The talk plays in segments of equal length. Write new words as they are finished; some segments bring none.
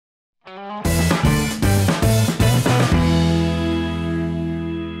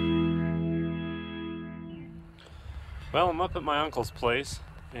Well, I'm up at my uncle's place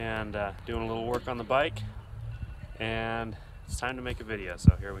and doing a little work on the bike, and it's time to make a video,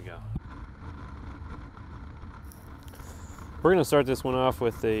 so here we go. We're going to start this one off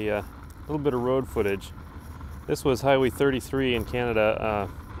with a little bit of road footage. This was Highway 33 in Canada,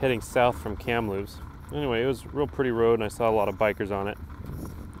 heading south from Kamloops. Anyway, it was a real pretty road and I saw a lot of bikers on it.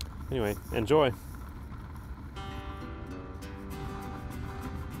 Anyway, enjoy.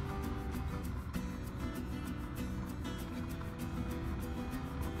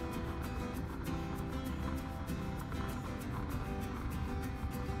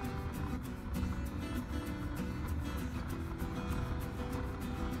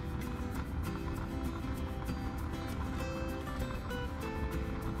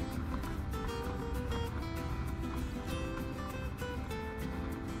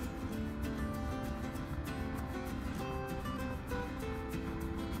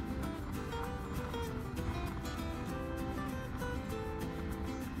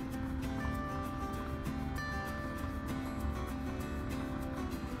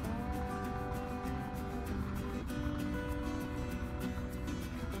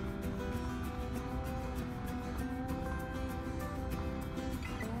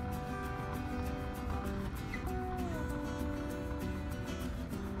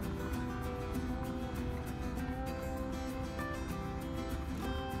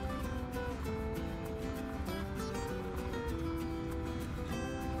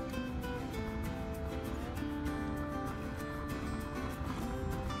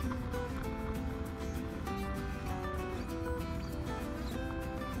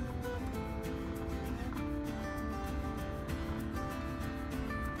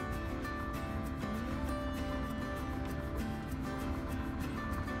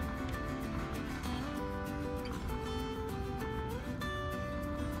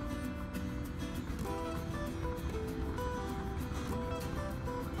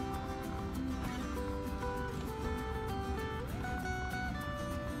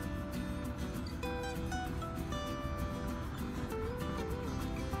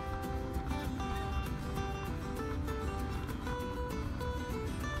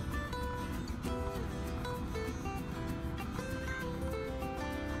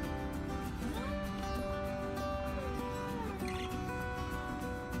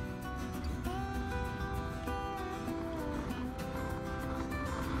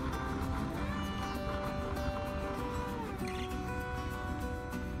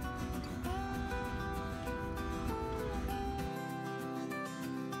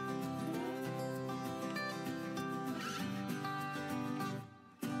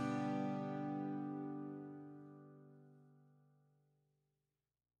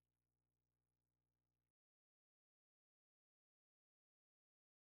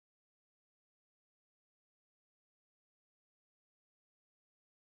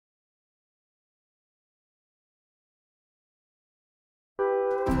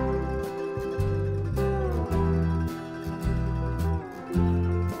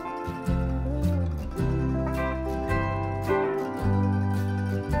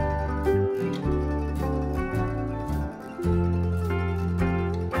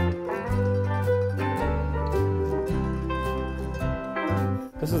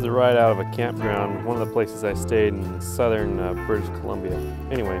 This is the ride out of a campground, one of the places I stayed in southern British Columbia.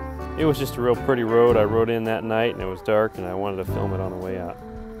 Anyway, it was just a real pretty road. I rode in that night and it was dark and I wanted to film it on the way out.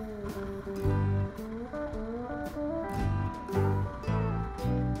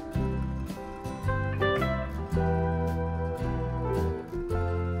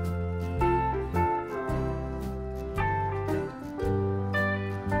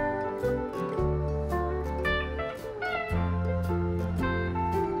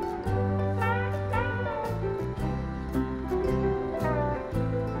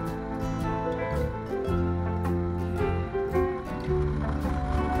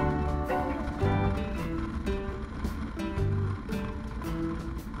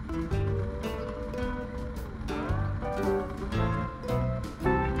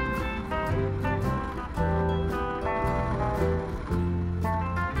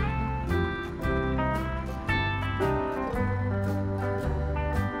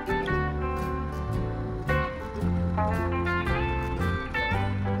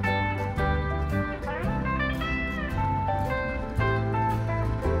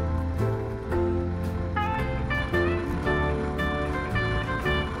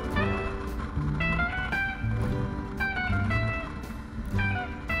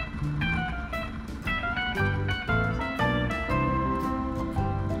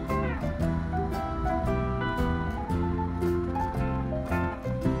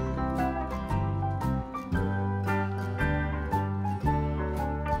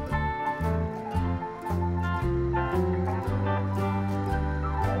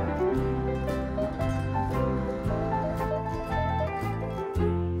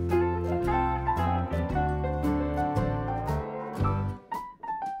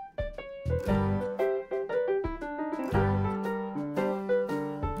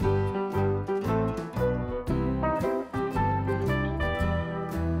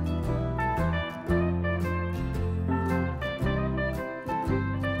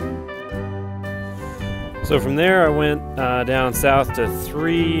 So from there I went down south to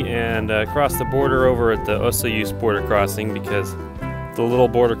 3 and across the border over at the Osoyus border crossing, because the little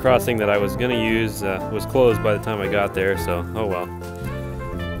border crossing that I was going to use was closed by the time I got there, so oh well.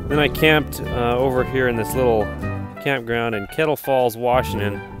 Then I camped over here in this little campground in Kettle Falls,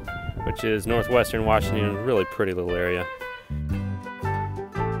 Washington, which is northwestern Washington, a really pretty little area.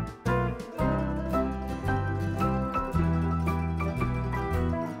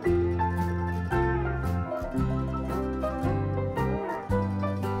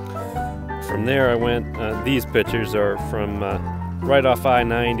 From there I went, these pictures are from right off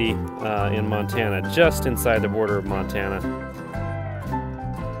I-90 in Montana, just inside the border of Montana.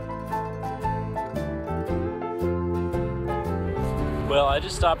 Well, I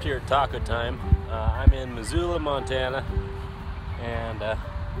just stopped here at Taco Time. I'm in Missoula, Montana, and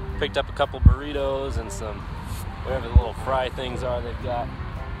picked up a couple burritos and some whatever the little fry things are they've got.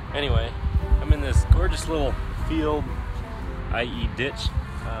 Anyway, I'm in this gorgeous little field, i.e. ditch,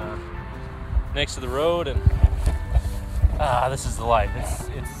 next to the road, and this is the life.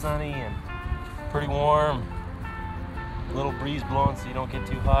 It's sunny and pretty warm. A little breeze blowing so you don't get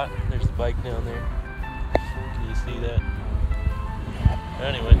too hot. There's the bike down there. Can you see that?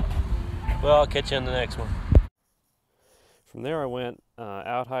 Anyway, well, I'll catch you on the next one. From there I went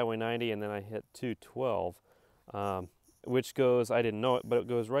out Highway 90, and then I hit 212, which goes, I didn't know it, but it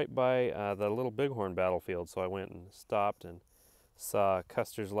goes right by the little Bighorn battlefield. So I went and stopped and saw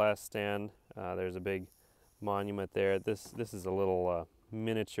Custer's Last Stand. There's a big monument there. This is a little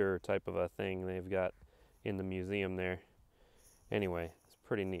miniature type of a thing they've got in the museum there. Anyway, it's a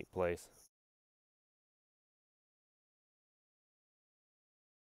pretty neat place.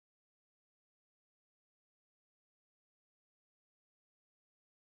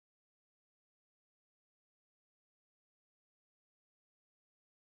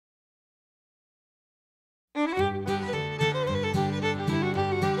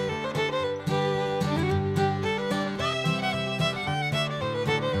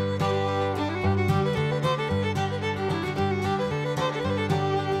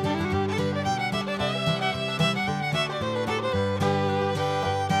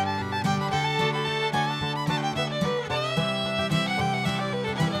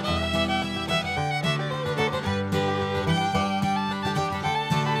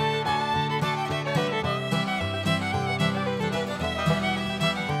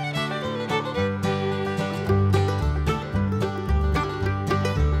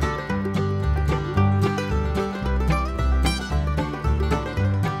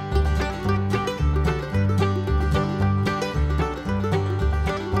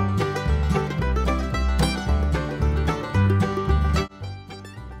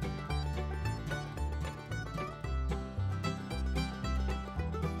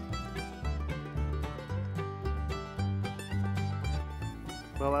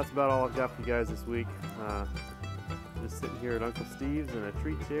 Well, that's about all I've got for you guys this week. Just sitting here at Uncle Steve's in a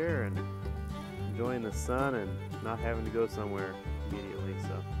tree chair and enjoying the sun and not having to go somewhere immediately.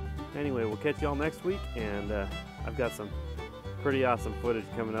 So anyway, we'll catch y'all next week, and I've got some pretty awesome footage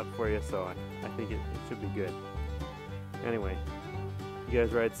coming up for you, so I think it should be good. Anyway, you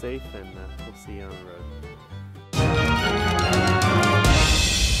guys ride safe, and we'll see you on the road.